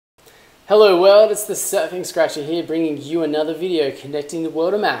Hello world, it's the Surfing Scratcher here, bringing you another video connecting the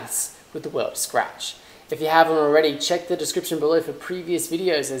world of maths with the world of Scratch. If you haven't already, check the description below for previous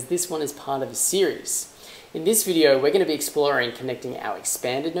videos, as this one is part of a series. In this video, we're going to be exploring connecting our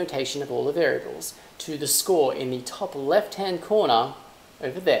expanded notation of all the variables to the score in the top left-hand corner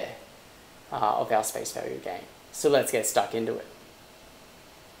over there of our space value game. So let's get stuck into it.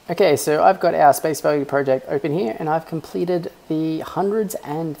 Okay, so I've got our space value project open here, and I've completed the hundreds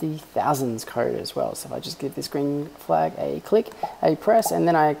and the thousands code as well. So if I just give this green flag a click, a press, and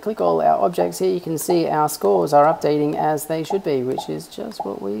then I click all our objects here, you can see our scores are updating as they should be, which is just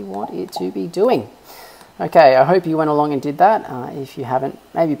what we want it to be doing. Okay, I hope you went along and did that. If you haven't,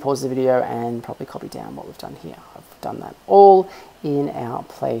 maybe pause the video and probably copy down what we've done here. I've done that all in our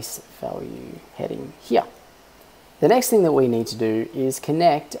place value heading here. The next thing that we need to do is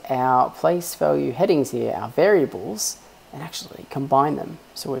connect our place value headings here, our variables, and actually combine them.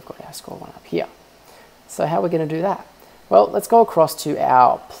 So we've got our score one up here. So how are we going to do that? Well, let's go across to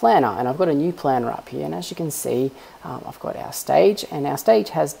our planner, and I've got a new planner up here, and as you can see, I've got our stage, and our stage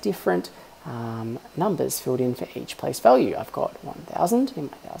has different numbers filled in for each place value. I've got 1000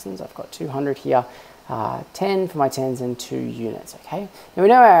 in my thousands, I've got 200 here, 10 for my tens, and 2 units, okay? Now we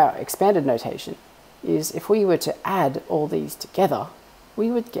know our expanded notation is if we were to add all these together,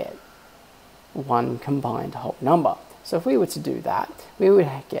 we would get one combined whole number. So if we were to do that, we would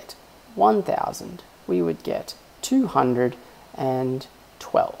get 1000, we would get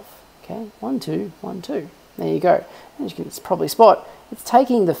 212, okay? 1, 2, 1, 2. There you go. And you can probably spot, it's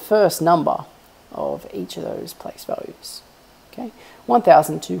taking the first number of each of those place values, okay?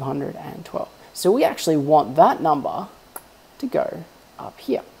 1212. So we actually want that number to go up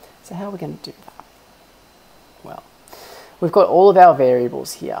here. So how are we going to do that? Well, we've got all of our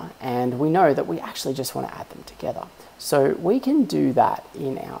variables here, and we know that we actually just want to add them together. So we can do that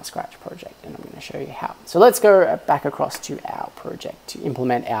in our Scratch project, and I'm going to show you how. So let's go back across to our project to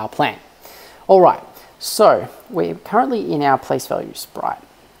implement our plan. All right, so we're currently in our place value sprite.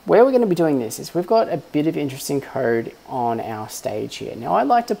 Where we're going to be doing this is we've got a bit of interesting code on our stage here. Now I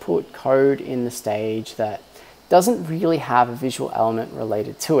like to put code in the stage that doesn't really have a visual element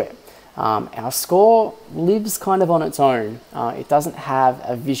related to it. Our score lives kind of on its own. It doesn't have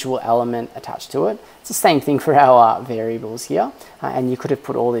a visual element attached to it. It's the same thing for our variables here, and you could have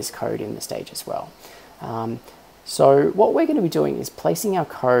put all this code in the stage as well. So what we're going to be doing is placing our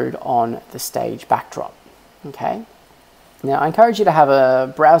code on the stage backdrop. Okay. Now I encourage you to have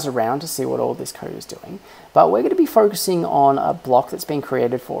a browse around to see what all this code is doing, but we're going to be focusing on a block that's been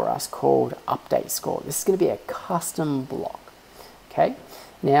created for us called update score. This is going to be a custom block. Okay.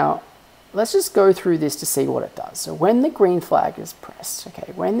 Now let's just go through this to see what it does. So when the green flag is pressed,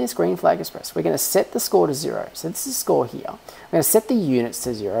 okay, when this green flag is pressed, we're going to set the score to 0. So this is score here. We're going to set the units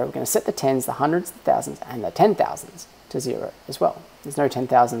to 0. We're going to set the tens, the hundreds, the thousands, and the 10,000s to 0 as well. There's no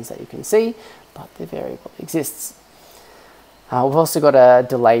 10,000s that you can see, but the variable exists. We've also got a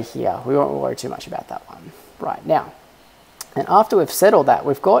delay here. We won't worry too much about that one right now. And after we've set all that,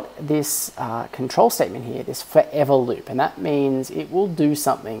 we've got this control statement here, this forever loop, and that means it will do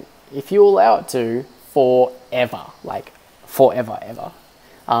something if you allow it to forever, like forever, ever.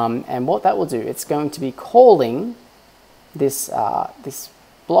 And what that will do, it's going to be calling this, this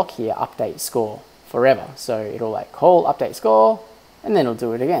block here, update score, forever. So it'll like call update score, and then it'll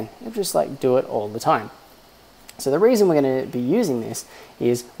do it again. It'll just like do it all the time. So the reason we're going to be using this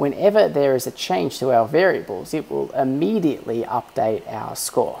is whenever there is a change to our variables, it will immediately update our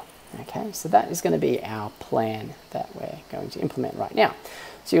score. Okay, so that is going to be our plan that we're going to implement right now.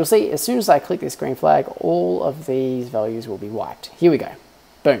 So you'll see as soon as I click this green flag, all of these values will be wiped. Here we go.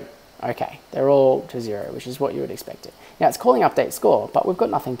 Boom. Okay, they're all to 0, which is what you would expect it. Now it's calling update score, but we've got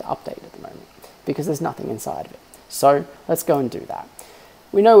nothing to update at the moment because there's nothing inside of it. So let's go and do that.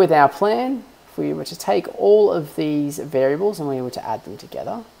 We know with our plan, if we were to take all of these variables and we were to add them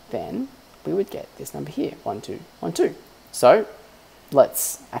together, then we would get this number here, 1, 2, 1, 2. So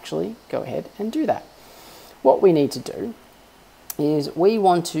let's actually go ahead and do that. What we need to do is we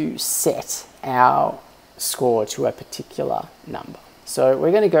want to set our score to a particular number. So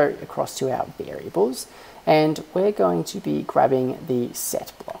we're going to go across to our variables, and we're going to be grabbing the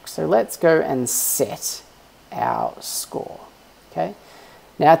set block. So let's go and set our score. Okay.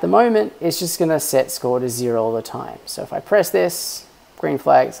 Now at the moment, it's just going to set score to 0 all the time. So if I press this, green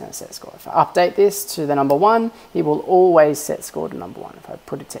flag, it's going to set score. If I update this to the number 1, it will always set score to number 1. If I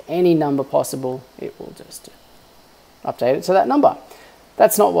put it to any number possible, it will just update it to that number.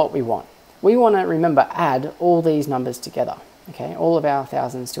 That's not what we want. We want to, remember, add all these numbers together. Okay, all of our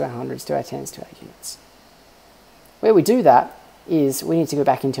thousands to our hundreds to our tens to our units. Where we do that is we need to go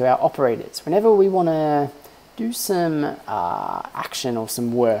back into our operators. Whenever we want to do some action or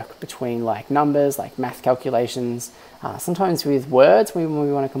some work between like numbers, like math calculations, sometimes with words when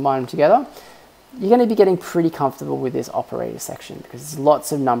we want to combine them together, you're going to be getting pretty comfortable with this operator section because there's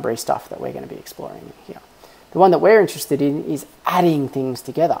lots of numbery stuff that we're going to be exploring here. The one that we're interested in is adding things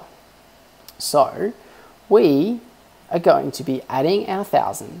together. So we are going to be adding our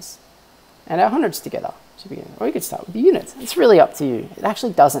thousands and our hundreds together to begin with. Or you could start with the units. It's really up to you. It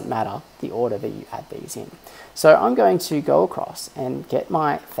actually doesn't matter the order that you add these in. So I'm going to go across and get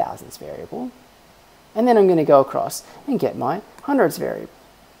my thousands variable, and then I'm going to go across and get my hundreds variable.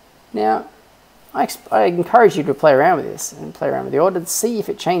 Now, I encourage you to play around with this and play around with the order to see if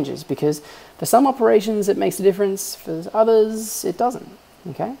it changes, because for some operations it makes a difference, for others it doesn't.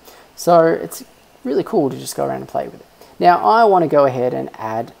 Okay, so it's really cool to just go around and play with it. Now I want to go ahead and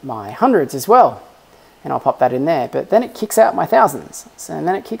add my hundreds as well, and I'll pop that in there, but then it kicks out my thousands, and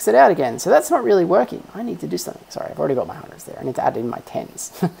then it kicks it out again, so that's not really working. I need to do something. Sorry, I've already got my hundreds there. I need to add in my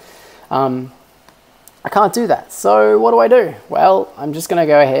tens. I can't do that. So what do? Well, I'm just going to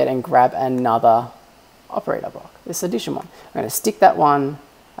go ahead and grab another operator block, this addition one. I'm going to stick that one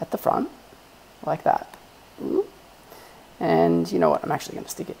at the front, like that. And you know what? I'm actually going to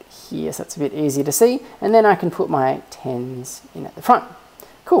stick it here so it's a bit easier to see. And then I can put my tens in at the front.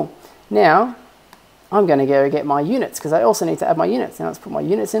 Cool. Now, I'm going to go get my units because I also need to add my units. Now let's put my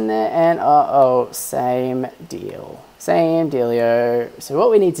units in there, and same deal. Same dealio. So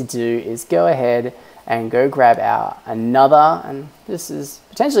what we need to do is go ahead and go grab our another, and this is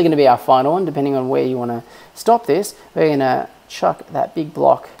potentially going to be our final one depending on where you want to stop this. We're going to chuck that big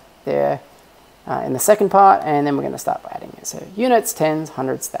block there in the second part, and then we're going to start by adding it. So units, tens,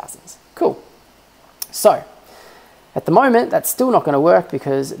 hundreds, thousands. Cool. So at the moment that's still not going to work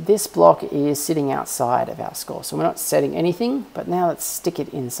because this block is sitting outside of our score, so we're not setting anything, but now let's stick it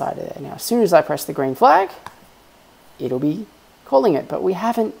inside of there. Now as soon as I press the green flag, it'll be calling it, but we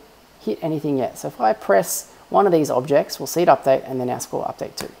haven't hit anything yet. So if I press one of these objects, we'll see it update, and then our score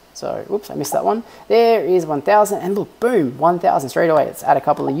update too. So, whoops, I missed that one. There is 1,000, and look, boom, 1,000 straight away. Let's add a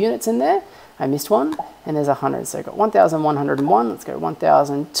couple of units in there. I missed one, and there's 100. So I've got 1,101. Let's go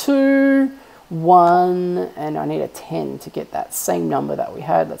 1,002, 1, and I need a 10 to get that same number that we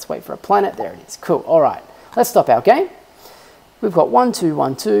had. Let's wait for a planet. There it is. Cool. All right, let's stop our game. We've got 1, 2,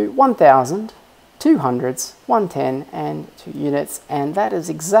 1, 2, 1,000. 2 hundreds, 110, and 2 units, and that is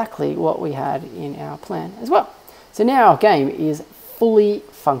exactly what we had in our plan as well. So now our game is fully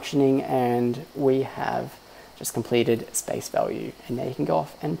functioning, and we have just completed space value, and now you can go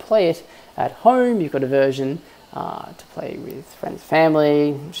off and play it at home. You've got a version to play with friends,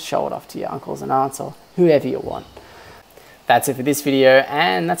 family, show it off to your uncles and aunts or whoever you want. That's it for this video,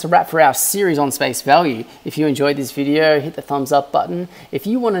 and that's a wrap for our series on space value. If you enjoyed this video, hit the thumbs up button. If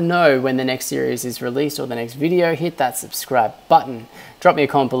you want to know when the next series is released or the next video, hit that subscribe button. Drop me a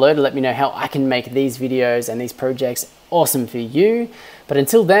comment below to let me know how I can make these videos and these projects awesome for you. But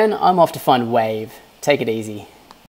until then, I'm off to find Wave. Take it easy.